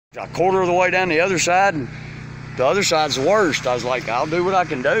A quarter of the way down the other side, and the other side's the worst. I was like, I'll do what I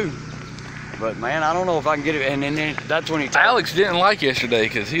can do. But man, I don't know if I can get it. And then that's when he told Alex didn't like yesterday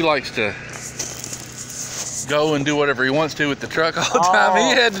because he likes to go and do whatever he wants to with the truck all the time.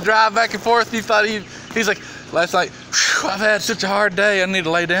 He had to drive back and forth. He thought he's like, last night, I've had such a hard day, I need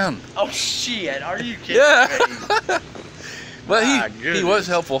to lay down. Oh shit, are you kidding me? But he was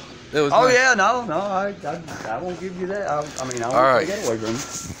helpful. It was nice. Yeah, no, I won't give you that. I mean, I won't take it away from you.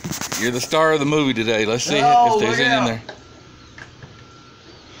 You're the star of the movie today. Let's see if there's any in there.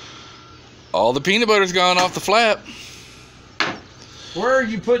 All the peanut butter's gone off the flap. Where are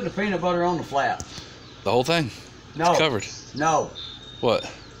you putting the peanut butter on the flap? The whole thing. No. It's covered. No. What?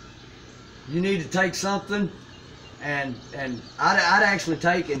 You need to take something, and I'd actually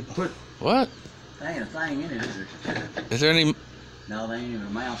take and put. What? There ain't a thing in it, is there? Is there any? No, there ain't even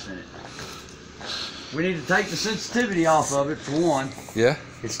a mouse in it. We need to take the sensitivity off of it for one. Yeah.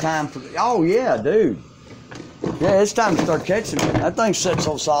 It's time for. Oh yeah, dude. Yeah, it's time to start catching it. That thing's set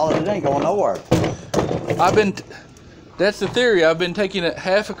so solid it ain't going nowhere. That's the theory. I've been taking a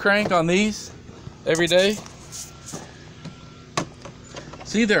half a crank on these every day.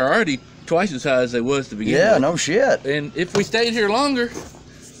 See, they're already twice as high as they was to begin with. Yeah, no shit. And if we stayed here longer,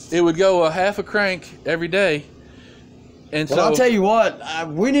 it would go a half a crank every day. And well, I'll tell you what,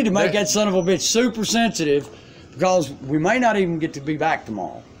 we need to make that son of a bitch super sensitive because we may not even get to be back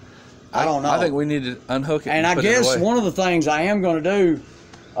tomorrow. I don't know. I think we need to unhook it. And I guess one of the things I am going to do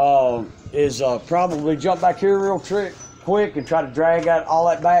is probably jump back here real quick and try to drag out all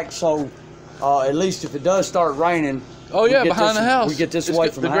that back so at least if it does start raining. Oh yeah, behind the house. We get this away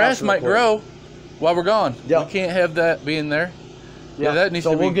from the house. The grass might grow while we're gone. Yep. We can't have that being there. Yeah, that needs to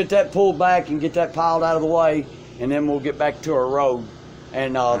be. So we'll get that pulled back and get that piled out of the way, and then we'll get back to our road.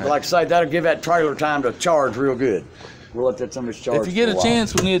 And like I say, that'll give that trailer time to charge real good. We'll let that somebody's charge. If you get a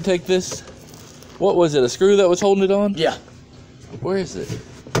chance, we need to take this. What was it? A screw that was holding it on? Yeah. Where is it?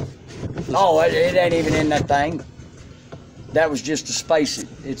 Oh, it ain't even in that thing. That was just to space it.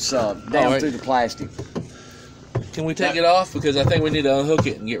 It's down through the plastic. Can we take it off? Because I think we need to unhook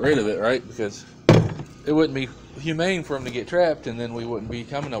it and get rid of it, right? Because it wouldn't be humane for him to get trapped, and then we wouldn't be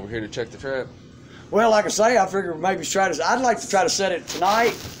coming over here to check the trap. Well, like I say, I figure maybe I'd like to try to set it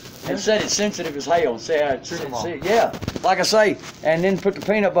tonight and set it sensitive as hell and see how it. Yeah, like I say, and then put the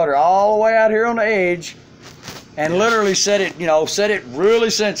peanut butter all the way out here on the edge, and literally set it really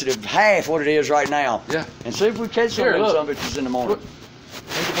sensitive, half what it is right now. Yeah. And see if we catch some of it in the morning.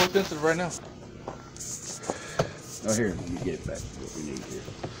 Make it more sensitive right now. Oh, here, let me get it back. What we need here.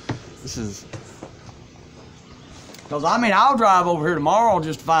 This is. Because I mean, I'll drive over here tomorrow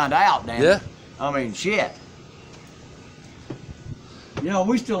just to find out. Damn. Yeah. I mean, shit. You know,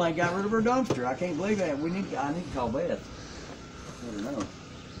 we still ain't got rid of our dumpster. I can't believe that. I need to call Beth. I don't know.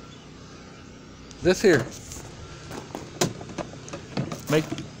 This here.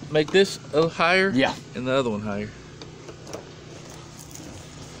 Make this a little higher. Yeah. And the other one higher.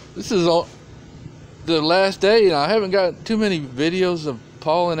 This is all the last day, and I haven't got too many videos of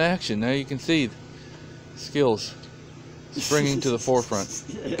Paul in action. Now you can see the skills springing to the forefront.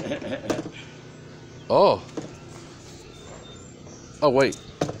 Oh. Oh, wait.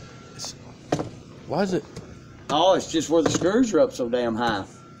 Why is it? Oh, it's just where the screws are up so damn high.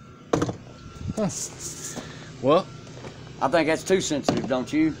 Huh. Well, I think that's too sensitive,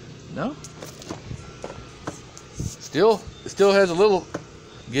 don't you? No. It still has a little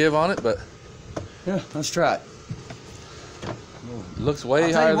give on it, but yeah, let's try it. It looks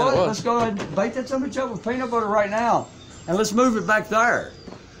way higher than it was. Let's go ahead and bake that son of a bitch up with peanut butter right now, and let's move it back there.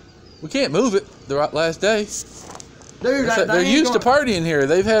 We can't move it the last day. Dude, they're used to partying here.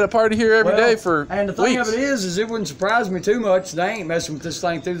 They've had a party here every day for And the thing weeks. of it is it wouldn't surprise me too much. They ain't messing with this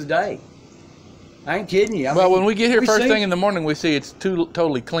thing through the day. I ain't kidding you. Well, when we get here first thing in the morning, we see it's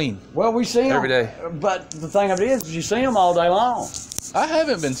totally clean. Well, we see them every day. But the thing of it is you see them all day long. I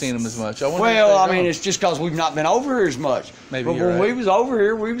haven't been seeing them as much. Well, I mean, it's just because we've not been over here as much. Maybe but when we was over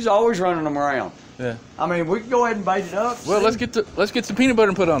here, we was always running them around. Yeah. I mean, we can go ahead and bait it up. Well, let's get some peanut butter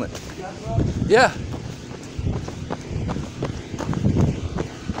and put on it. Yeah.